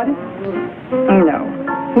tell me about it? No,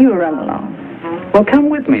 you run along. Well, come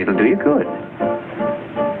with me. It'll do you good.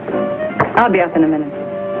 I'll be up in a minute.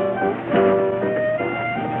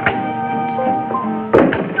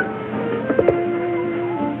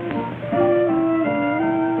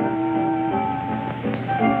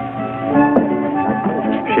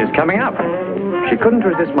 She's coming up. She couldn't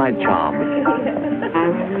resist my charm.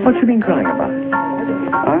 What's she been crying about?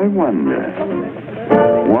 I wonder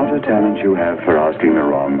what a talent you have for asking the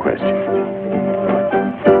wrong question.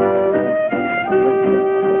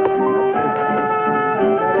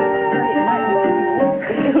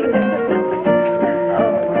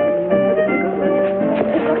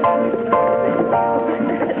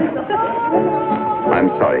 I'm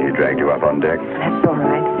sorry he dragged you up on deck. That's all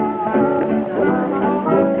right.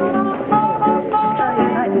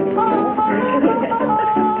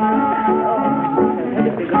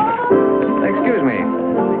 Excuse me.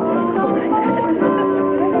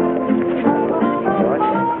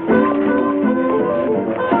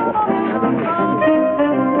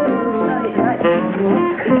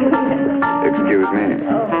 Excuse me.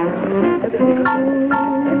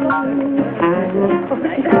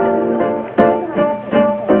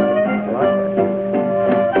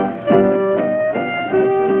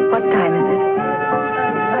 What time is it?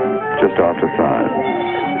 Just after 5.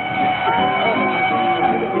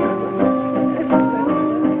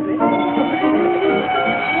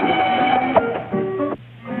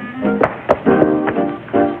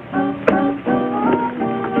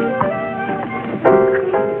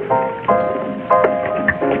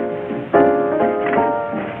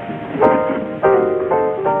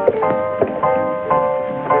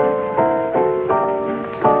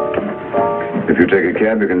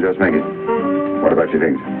 you can just make it. What about your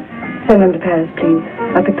things? Send them to Paris, please.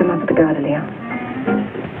 I'll pick them up at the Gare de Lyon.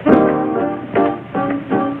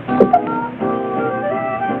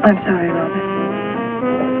 I'm sorry, Robert.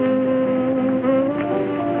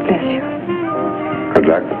 Bless you. Good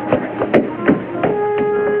luck.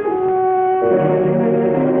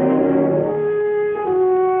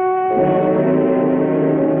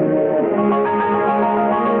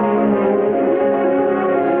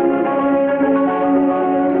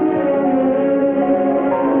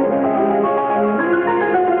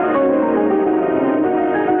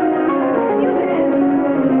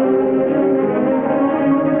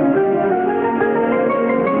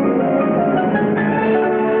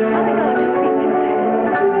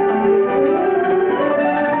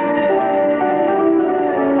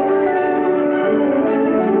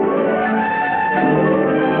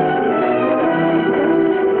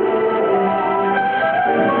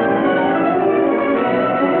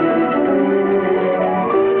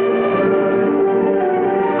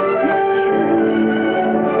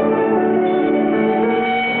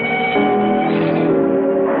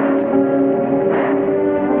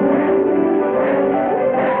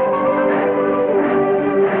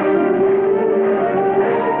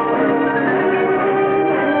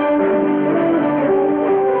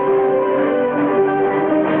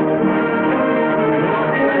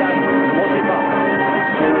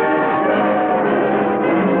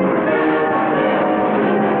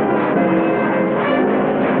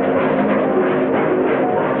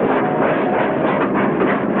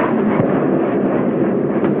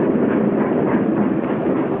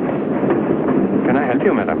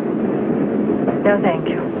 No, thank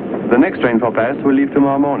you. The next train for Paris will leave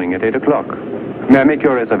tomorrow morning at 8 o'clock. May I make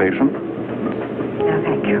your reservation? No,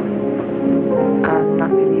 thank you. I'll not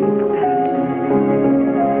be leaving for Paris.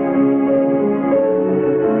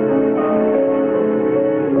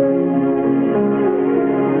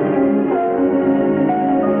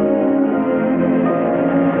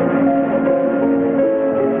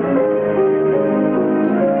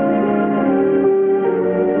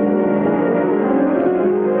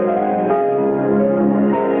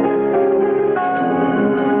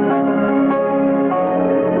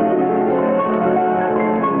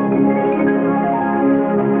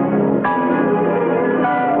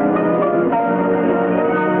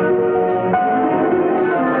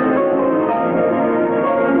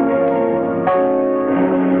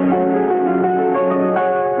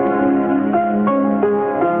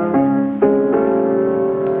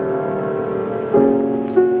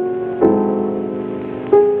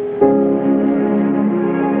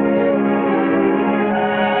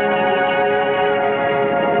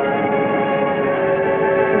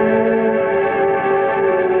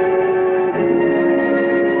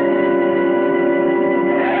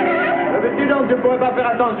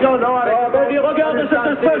 attention, non, avec... Oh, ben dis, regarde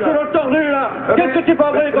cette espèce de l'autre tordu, là. Qu'est-ce que tu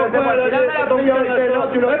pas vrai, quoi, là,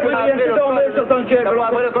 tu l'aurais pu dire, tombé sur ton chef. Non,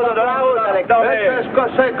 mais...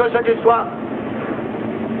 Qu'est-ce que c'est du soir?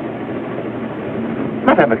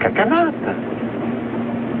 Madame Cacanate.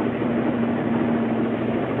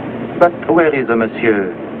 But where is the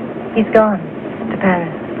monsieur? He's gone to Paris.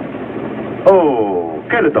 Oh,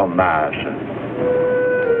 quel dommage.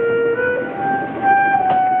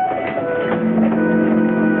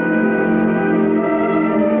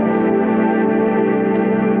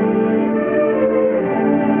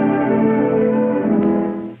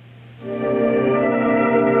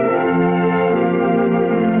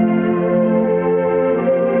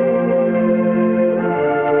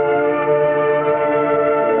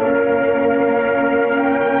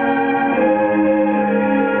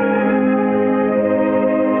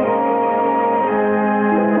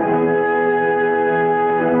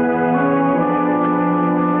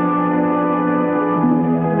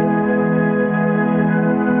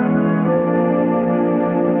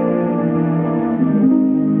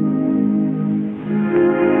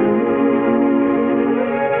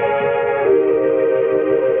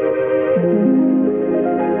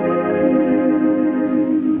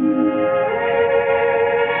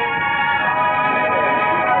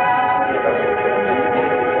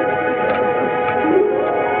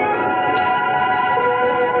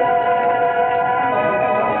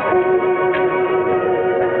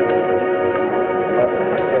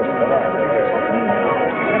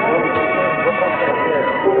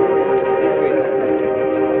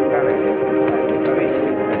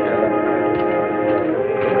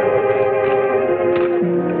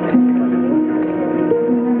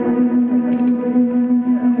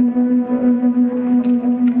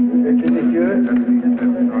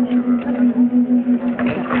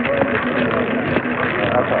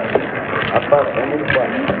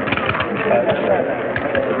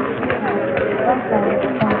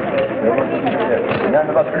 Rien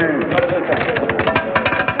ne va plus.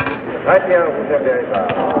 Très bien, vous avez pas.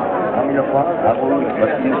 100 000 francs, à vous,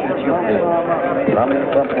 voici monsieur Sûreté. 100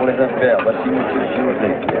 000 francs pour les affaires, voici monsieur Sûreté.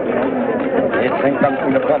 Et 50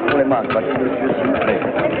 000 francs pour les masques, voici monsieur Sûreté.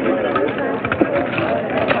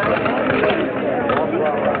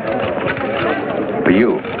 For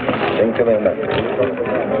you. Thank you very much.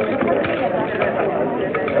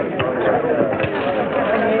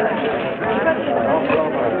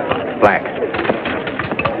 Black.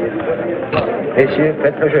 Messieurs,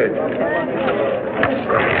 faites le jeu.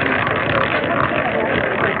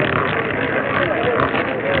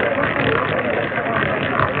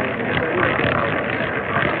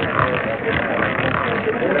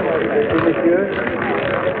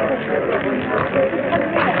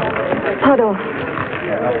 Todd off.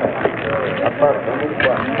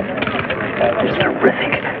 It's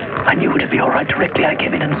terrific. I knew it'd be all right directly I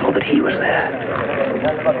came in and saw that he was there.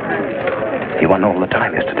 He won all the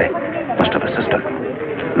time yesterday. Must have a system.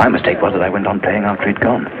 My mistake was that I went on playing after he'd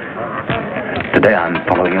gone. Today I'm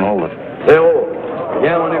following him all the... Zéro.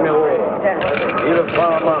 Bien mon numéro. Il le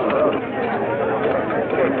prend en main.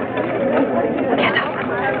 Get up.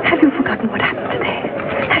 Have you forgotten what happened today?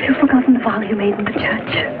 Have you forgotten the vow you made in the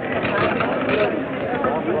church?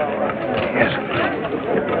 Yes.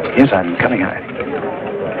 Yes, I'm coming.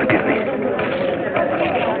 Forgive me.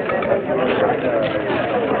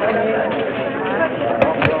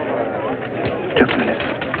 Just a minute.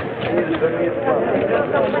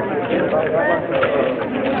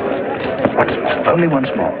 Once more. Only once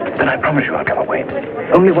more. Then I promise you I'll come away.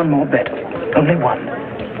 Only one more bet. Only one.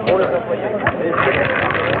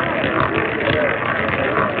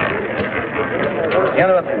 Rien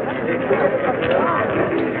ne va plus.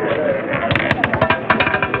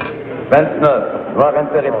 29, noir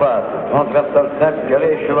impair et passe, transversal 5,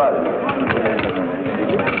 galet et cheval.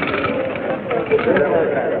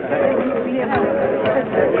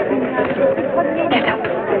 Get up.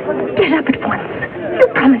 Get up at once. You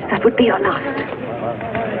promised that would be your last.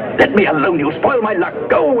 Let me alone, you spoil my luck.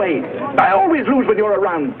 Go away. I always lose when you're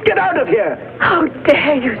around. Get out of here. How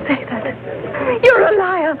dare you say that? You're a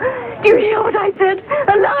liar. Do you hear what I said?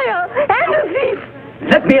 A liar and a thief.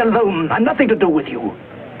 Let me alone. I've nothing to do with you.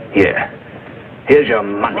 Here. Here's your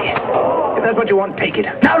money. If that's what you want, take it.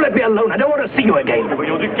 Now let me alone. I don't want to see you again.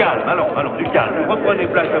 Voyons, du calme. Allons, du calme. Reprenez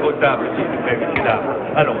place à vos tables, s'il vous plaît, messieurs, dames.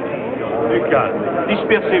 Allons, du calme.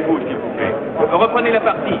 Dispersez-vous, s'il vous plaît. Reprenez la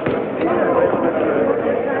partie.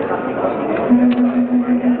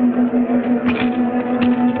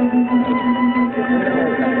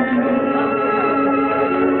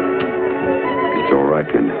 It's all right,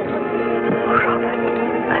 Genn. Robert,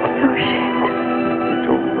 I'm so ashamed. It's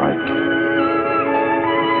all right.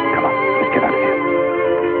 Come on, let's get out of here.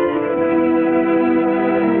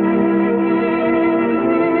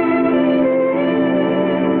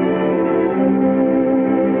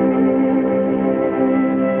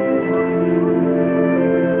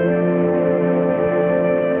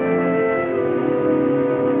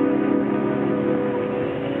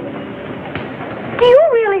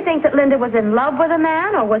 Think that Linda was in love with a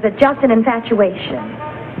man, or was it just an infatuation?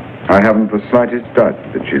 I haven't the slightest doubt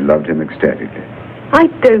that she loved him ecstatically. I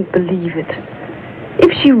don't believe it.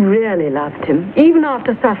 If she really loved him, even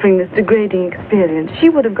after suffering this degrading experience, she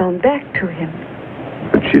would have gone back to him.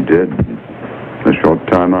 But she did, a short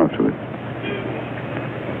time afterward.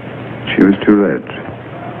 She was too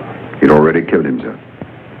late. He'd already killed himself.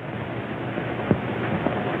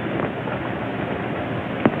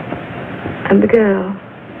 And the girl,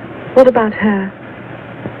 what about her?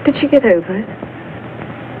 Did she get over it?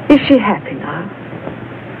 Is she happy now?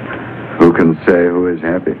 Who can say who is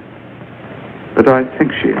happy? But I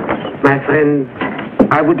think she is. My friend,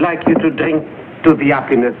 I would like you to drink to the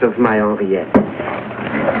happiness of my Henriette.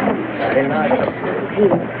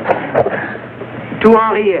 To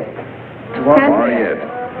Henriette. To Henriette.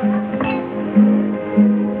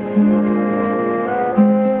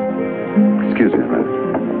 Excuse me, man.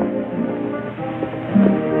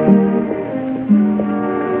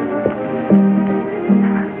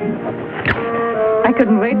 I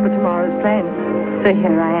couldn't wait for tomorrow's plane. So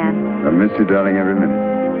here I am. I miss you, darling, every minute.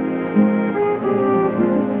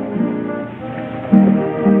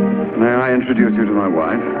 May I introduce you to my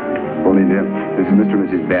wife? Pauline, dear, this is Mr. and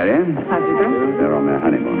Mrs. Barry. How do you do? They're on their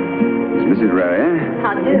honeymoon. This is Mrs. Rowe.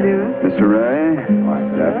 How do you do? Mr. Rowe,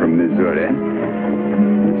 they're from Missouri.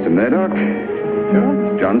 Mr. Murdoch.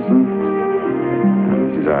 Mr. Johnson. And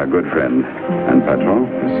this is our good friend and patron,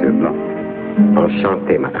 Monsieur Blanc.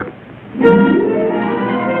 Enchanté, madame.